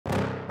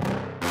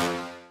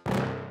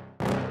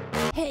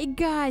Hey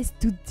guys,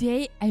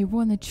 today I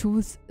wanna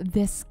choose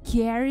the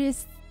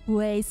scariest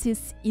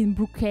places in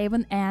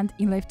Brookhaven and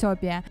in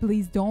Livetopia.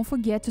 Please don't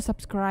forget to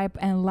subscribe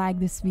and like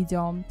this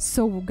video.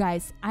 So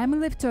guys, I'm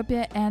in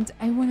Livetopia and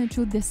I wanna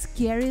choose the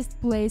scariest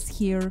place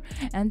here,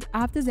 and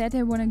after that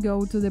I wanna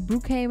go to the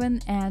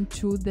Brookhaven and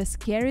choose the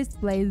scariest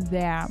place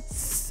there.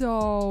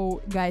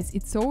 So guys,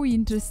 it's so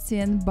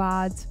interesting,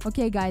 but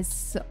okay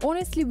guys,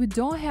 honestly we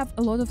don't have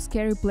a lot of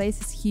scary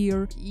places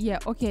here. Yeah,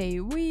 okay,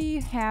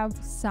 we have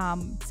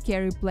some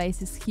scary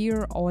places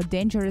here or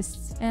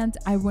dangerous, and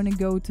I wanna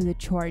go to the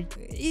church.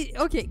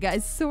 Okay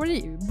guys,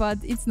 sorry, but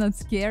it's not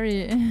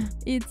scary.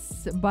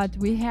 But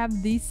we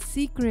have this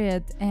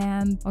secret,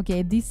 and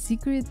okay, this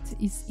secret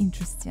is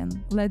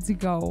interesting. Let's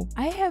go.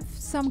 I have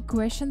some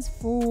questions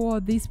for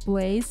this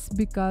place,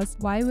 because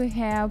why we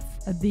have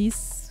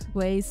this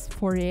place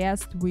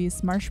forest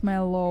with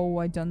marshmallow,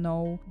 I don't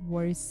know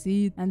where is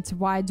it, and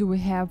why do we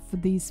have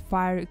this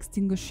fire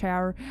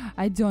extinguisher,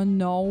 I don't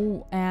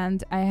know,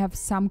 and I have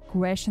some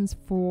questions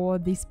for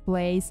this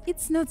place.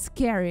 It's not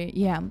scary,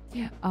 yeah,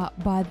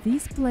 but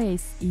this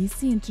place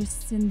is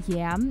interesting.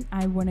 Yeah,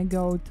 I wanna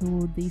go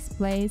to this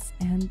place.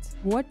 And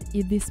what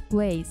is this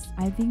place?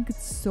 I think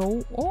it's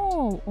so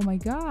oh my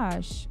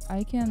gosh,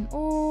 I can,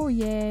 oh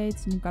yeah,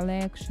 it's new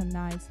collection,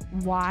 nice.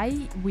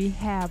 Why we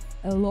have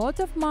a lot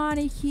of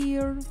money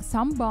here,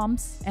 some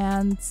bombs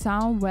and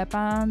some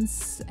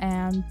weapons,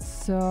 and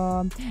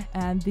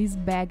this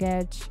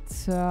baggage,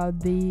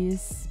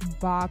 these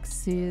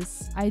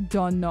boxes, I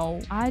don't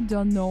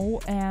know,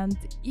 and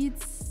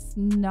it's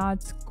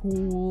not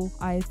cool.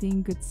 I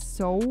think it's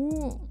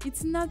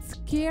not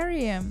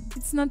scary,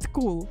 it's not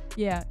cool.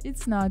 Yeah,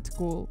 it's not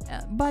cool,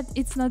 but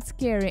it's not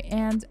scary,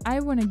 and I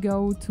want to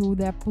go to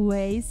the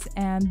place,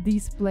 and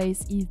this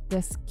place is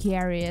the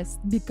scariest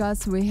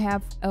because we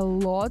have a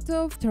lot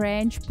of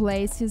strange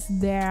places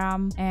there.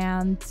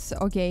 And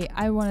okay,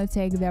 I want to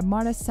take the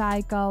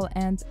motorcycle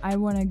and I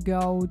want to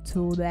go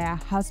to the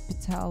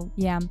hospital.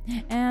 Yeah,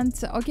 and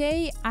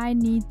okay, I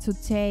need to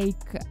take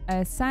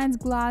science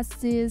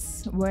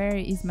glasses. Where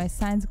is my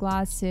science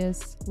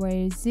glasses? Where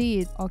is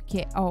it?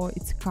 Okay, oh,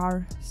 it's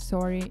car,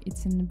 sorry,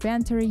 it's in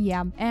inventory.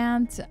 Yeah,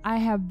 and I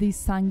have these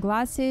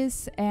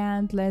sunglasses,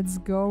 and let's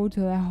go to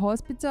the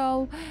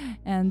hospital,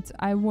 and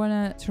I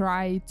wanna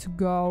try to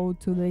go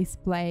to this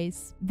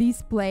place.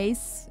 This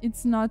place,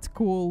 it's not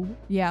cool.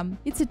 Yeah,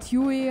 it's a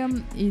TUI,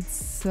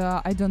 it's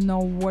I don't know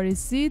what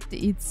is it,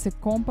 it's a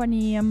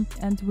company,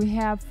 and we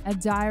have a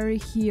diary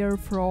here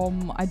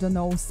from I don't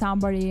know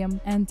somebody,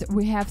 and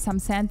we have some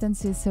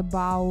sentences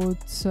about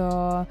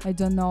I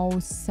don't know,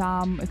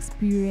 some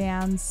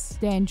experience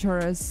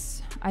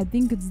dangerous. I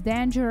think it's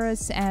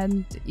dangerous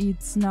and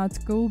it's not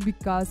cool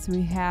because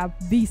we have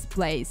this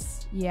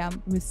place, yeah,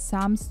 with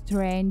some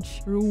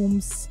strange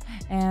rooms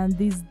and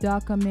these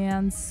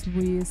documents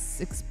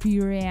with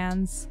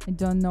experience. I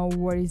don't know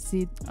where is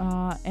it,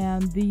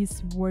 and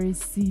this, where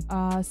is it?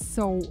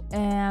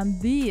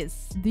 And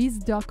this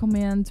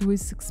document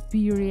with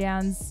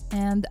experience,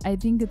 and I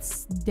think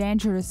it's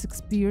dangerous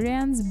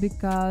experience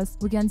because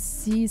we can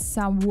see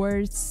some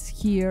words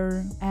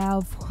here.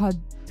 Elf, hot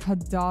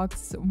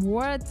dogs,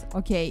 what?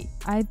 Okay,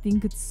 I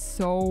think it's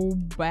so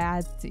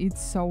bad,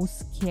 it's so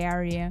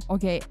scary.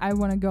 Okay, I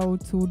wanna go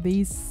to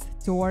this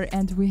store,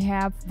 and we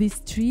have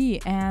this tree,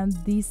 and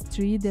this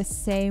tree the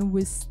same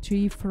with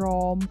tree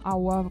from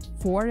our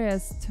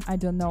forest. I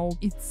don't know,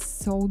 it's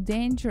so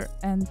dangerous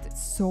and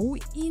so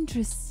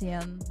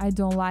interesting. I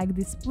don't like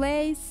this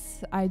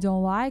place, I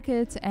don't like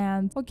it.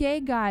 And okay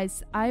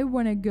guys, I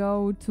wanna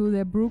go to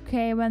the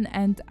Brookhaven,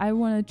 and I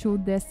wanna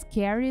choose the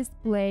scariest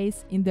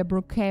place in the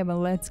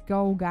Brookhaven. Let's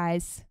go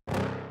guys.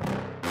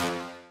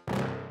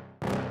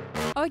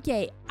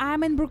 Okay,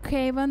 I'm in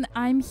Brookhaven,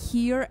 I'm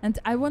here, and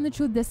I want to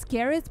choose the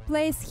scariest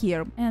place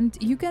here. And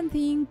you can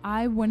think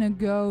I want to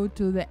go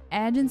to the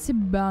agency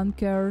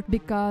bunker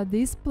because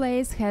this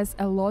place has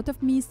a lot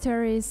of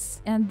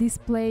mysteries, and this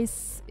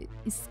place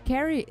is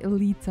scary a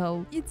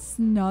little. It's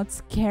not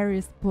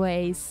scariest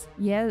place.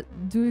 Yeah,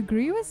 do you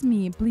agree with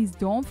me? Please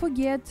don't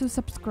forget to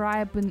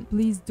subscribe, and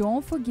please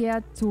don't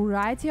forget to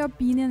write your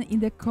opinion in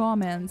the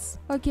comments.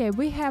 Okay,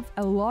 we have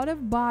a lot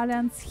of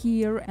buttons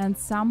here, and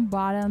some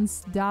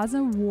buttons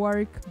doesn't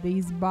work.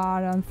 This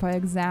button, for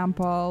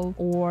example,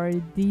 or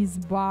this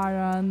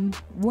button.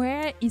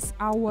 Where is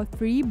our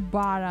 3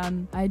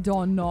 button? I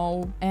don't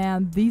know.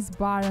 And this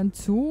button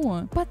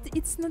too, but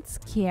it's not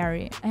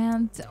scary.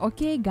 And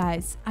okay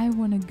guys, I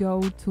want to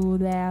go to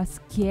the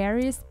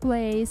scariest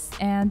place,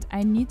 and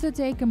I need to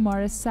take a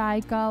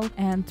motorcycle.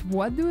 And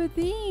what do you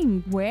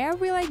think? Where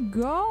will I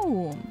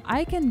go?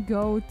 I can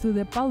go to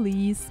the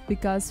police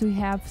because we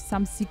have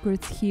some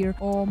secrets here,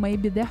 or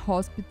maybe the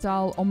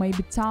hospital, or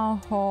maybe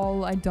town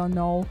hall, I don't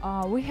know.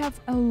 We have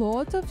a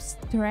lot of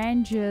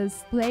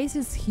strangest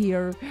places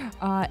here,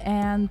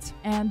 and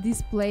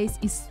this place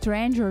is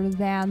stranger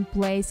than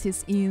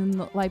places in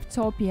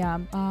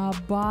Livetopia.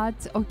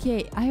 But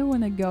okay, I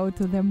wanna go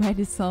to the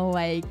Medicine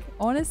Lake.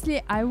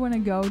 Honestly, I wanna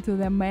go to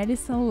the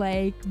Medicine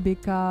Lake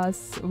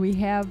because we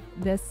have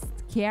this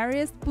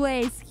scariest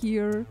place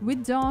here. We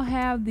don't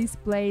have this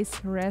place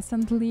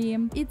recently.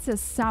 It's a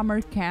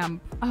summer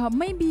camp.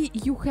 Maybe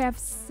you have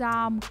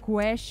some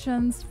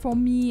questions for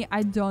me,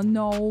 I don't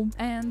know,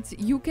 and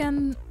you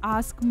can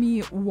ask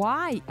me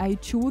why I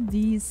choose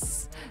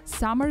this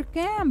summer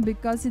camp,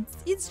 because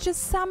it's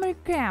just summer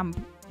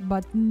camp.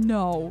 But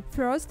no.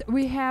 First,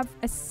 we have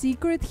a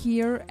secret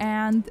here,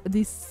 and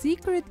this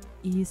secret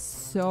is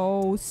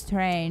so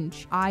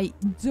strange. I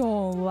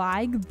don't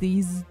like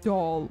this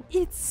doll.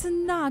 It's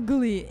an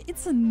ugly.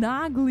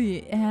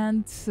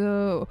 And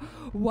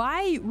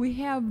why we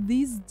have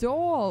this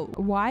doll?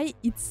 Why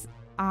its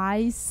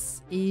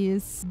eyes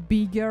is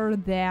bigger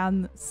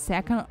than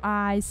second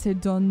eyes? I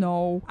don't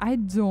know. I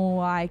don't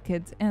like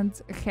it, and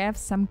have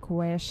some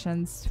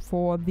questions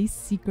for this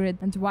secret,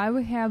 and why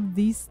we have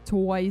these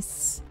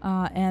toys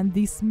and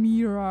this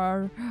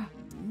mirror.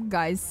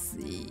 Guys,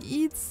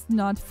 it's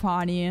not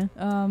funny.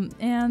 Yeah,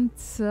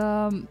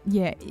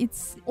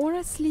 it's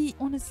honestly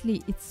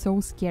it's so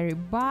scary,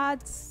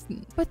 but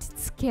it's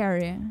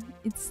scary.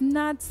 It's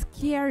not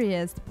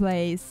scariest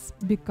place,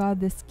 because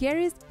the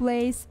scariest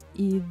place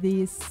is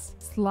this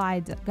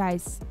slide.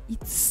 Guys,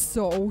 it's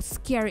so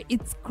scary.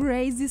 It's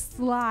crazy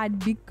slide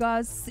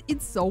because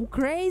it's so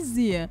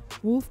crazy.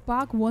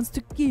 Wolfpack wants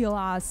to kill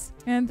us.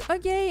 And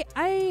okay,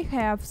 I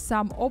have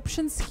some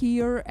options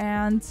here,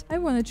 and I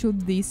want to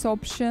choose this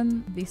option.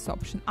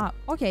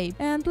 Okay,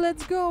 and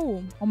let's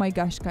go. Oh my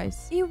gosh,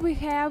 guys, if we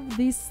have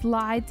this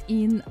slide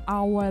in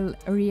our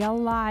real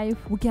life,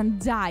 we can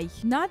die.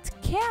 Not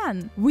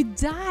can, we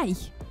die.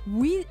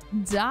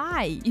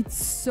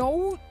 It's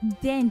so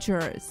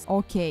dangerous.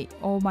 Okay,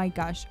 oh my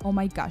gosh,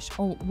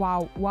 oh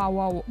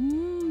wow.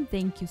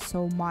 Thank you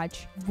so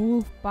much.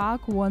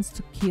 Wolfpack wants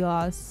to kill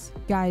us.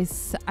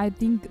 Guys, I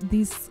think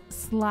this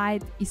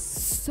slide is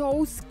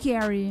so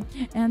scary.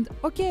 And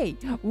okay,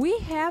 we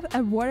have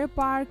a water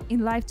park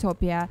in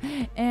Livetopia,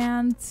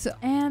 and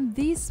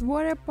this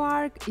water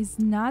park is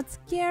not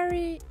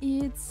scary.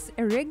 It's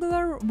a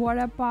regular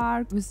water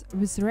park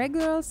with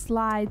regular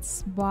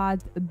slides, but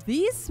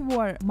this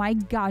water, my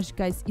gosh,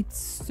 guys, it's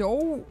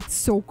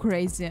so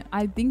crazy.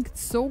 I think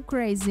it's so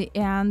crazy,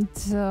 and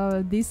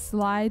this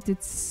slide,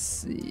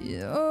 it's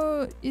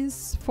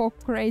is for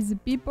crazy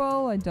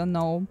people. I don't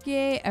know.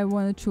 Okay, I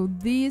want to choose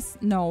this.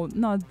 No,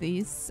 not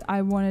this.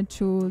 I want to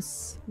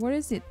choose, what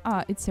is it?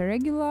 It's a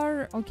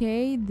regular.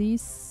 Okay,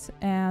 this,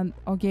 and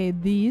okay,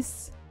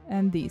 this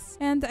and this,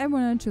 and I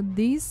want to choose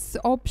this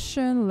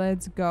option.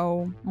 Let's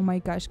go. Oh my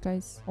gosh,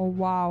 guys. Oh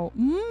wow.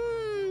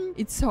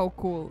 It's so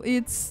cool.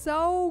 It's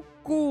so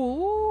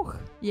cool.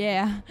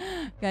 Yeah,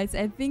 guys,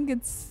 I think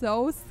it's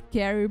so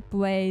scary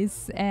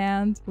place,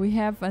 and we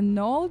have an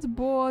old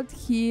boat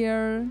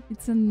here.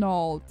 It's an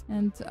old,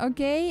 and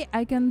okay,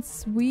 I can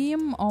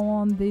swim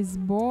on this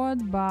boat,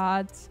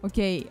 but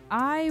okay,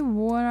 I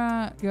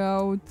wanna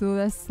go to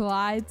the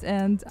slide,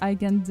 and I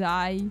can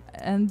die,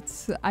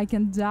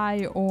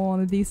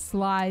 on this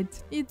slide.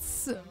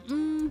 It's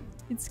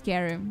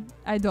scary.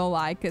 I don't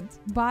like it,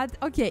 but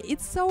okay,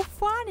 it's so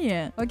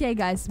funny. Okay,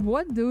 guys,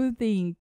 what do you think?